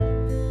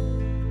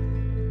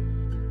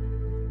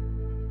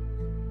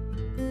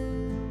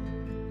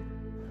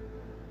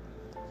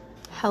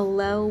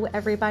Hello,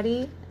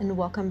 everybody, and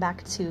welcome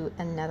back to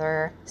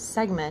another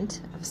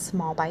segment of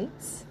Small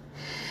Bites.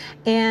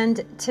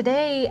 And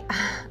today,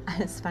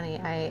 it's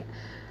funny,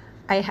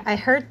 I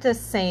heard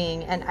this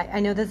saying, and I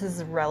know this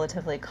is a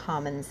relatively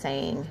common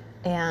saying,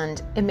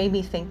 and it made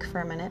me think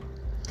for a minute.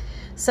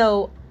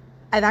 So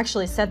I've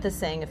actually said this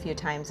saying a few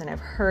times and I've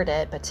heard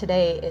it, but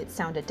today it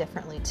sounded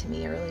differently to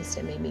me, or at least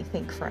it made me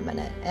think for a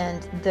minute.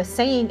 And the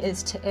saying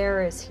is, to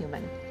err is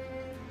human,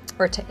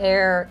 or to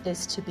err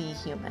is to be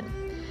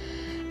human.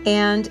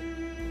 And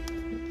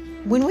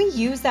when we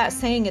use that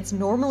saying, it's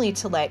normally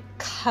to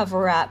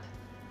cover up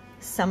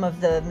some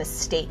of the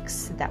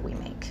mistakes that we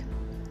make,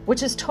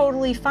 which is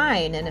totally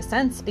fine in a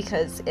sense,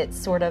 because it's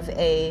sort of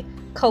a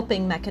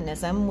coping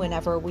mechanism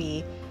whenever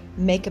we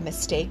make a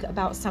mistake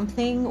about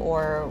something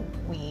or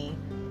we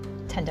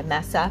tend to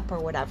mess up or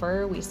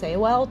whatever. We say,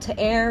 well, to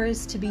err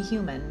is to be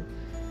human.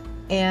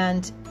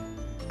 And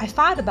I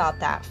thought about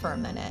that for a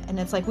minute, and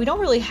it's like, we don't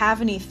really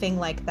have anything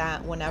like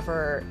that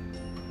whenever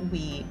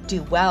we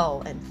do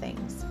well in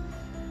things,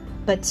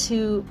 but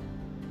to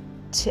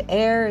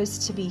err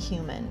is to be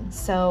human.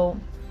 So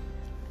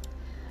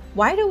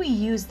why do we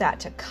use that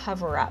to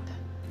cover up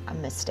a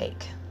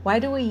mistake? Why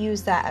do we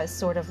use that as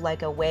sort of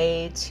like a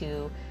way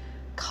to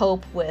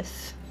cope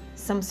with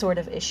some sort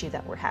of issue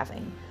that we're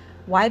having?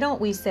 Why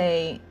don't we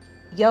say,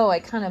 yo, I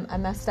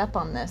messed up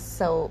on this,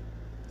 so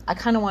I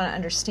kind of want to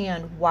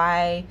understand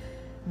why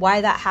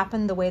that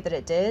happened the way that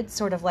it did,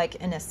 sort of like,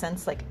 in a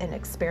sense, like an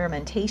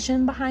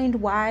experimentation behind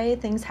why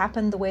things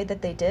happened the way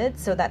that they did,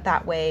 so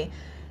that way,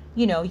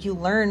 you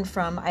learn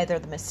from either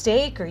the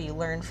mistake or you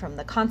learn from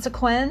the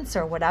consequence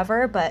or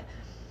whatever. But,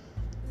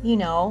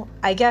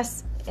 I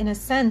guess in a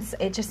sense,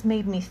 it just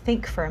made me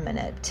think for a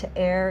minute. To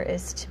err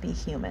is to be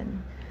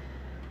human.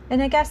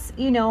 And I guess,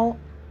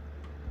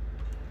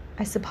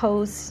 I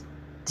suppose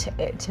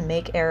to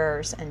make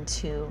errors and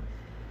to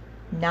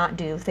not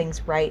do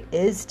things right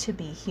is to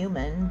be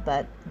human,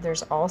 but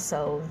there's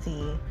also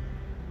the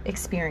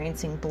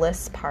experiencing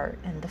bliss part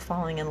and the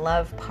falling in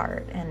love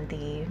part, and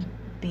the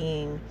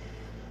being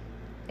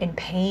in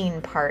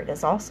pain part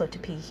is also to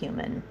be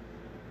human.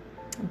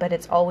 But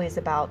it's always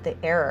about the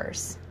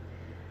errors.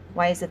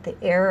 Why is it the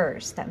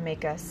errors that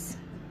make us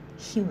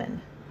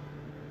human?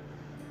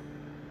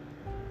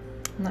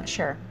 I'm not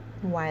sure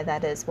why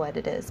that is what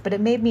it is, but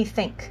it made me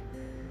think.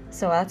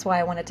 So that's why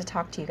I wanted to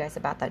talk to you guys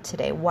about that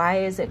today.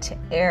 Why is it to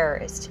err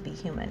is to be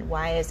human?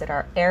 Why is it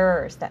our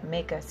errors that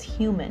make us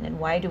human? And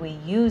why do we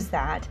use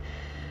that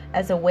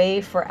as a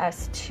way for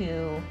us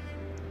to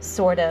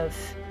sort of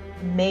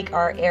make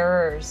our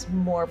errors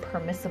more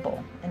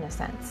permissible, in a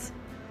sense?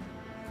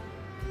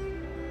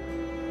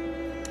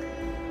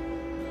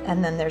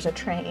 And then there's a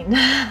train.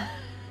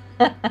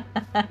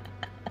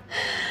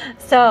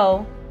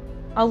 So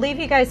I'll leave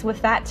you guys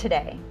with that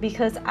today,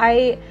 because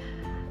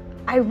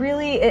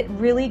it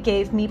really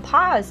gave me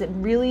pause. It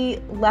really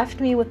left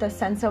me with a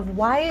sense of,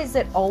 why is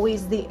it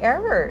always the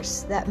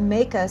errors that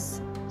make us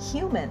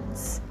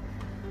humans?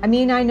 I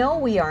mean, I know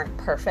we aren't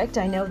perfect.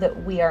 I know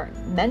that we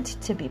aren't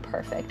meant to be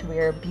perfect. We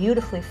are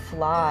beautifully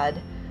flawed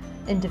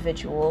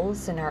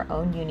individuals in our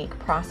own unique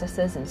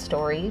processes and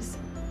stories.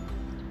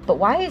 But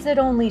why is it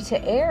only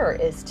to err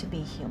is to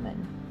be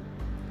human?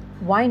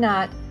 Why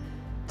not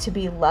to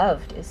be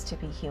loved is to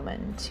be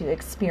human? To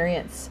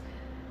experience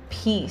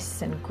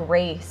peace and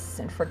grace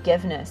and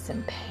forgiveness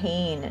and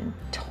pain and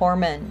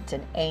torment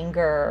and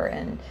anger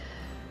and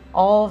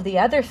all of the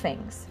other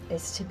things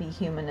is to be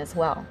human as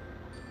well.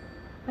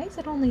 Why is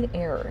it only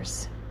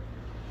errors?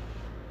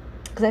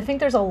 Because I think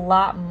there's a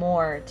lot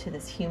more to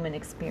this human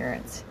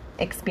experience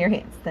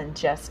than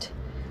just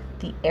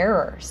the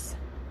errors.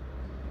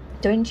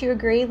 Don't you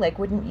agree?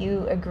 Wouldn't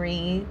you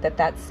agree that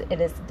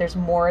there's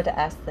more to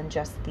us than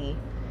just the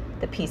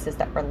pieces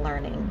that we're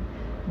learning?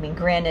 I mean,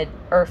 granted,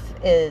 Earth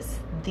is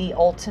the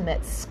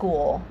ultimate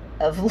school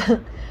of,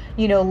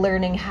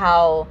 learning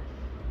how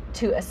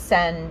to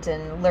ascend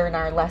and learn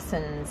our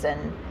lessons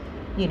and,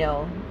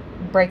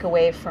 break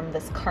away from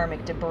this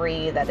karmic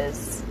debris that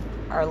is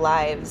our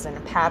lives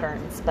and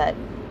patterns. But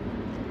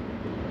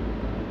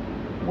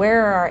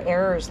where are our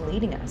errors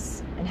leading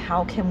us? And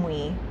how can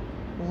we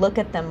look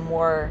at them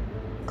more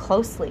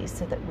closely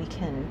so that we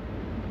can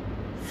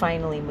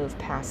finally move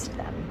past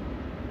them?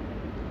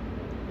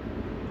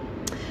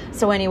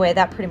 So anyway,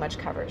 that pretty much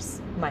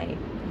covers my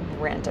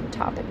random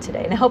topic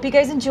today. And I hope you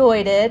guys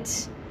enjoyed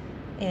it.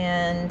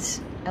 And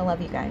I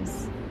love you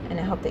guys. And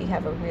I hope that you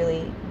have a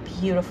really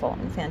beautiful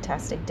and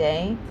fantastic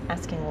day,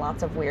 asking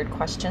lots of weird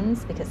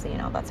questions, because,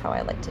 that's how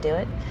I like to do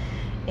it.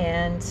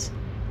 And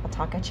I'll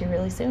talk at you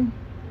really soon.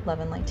 Love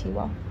and light to you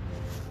all.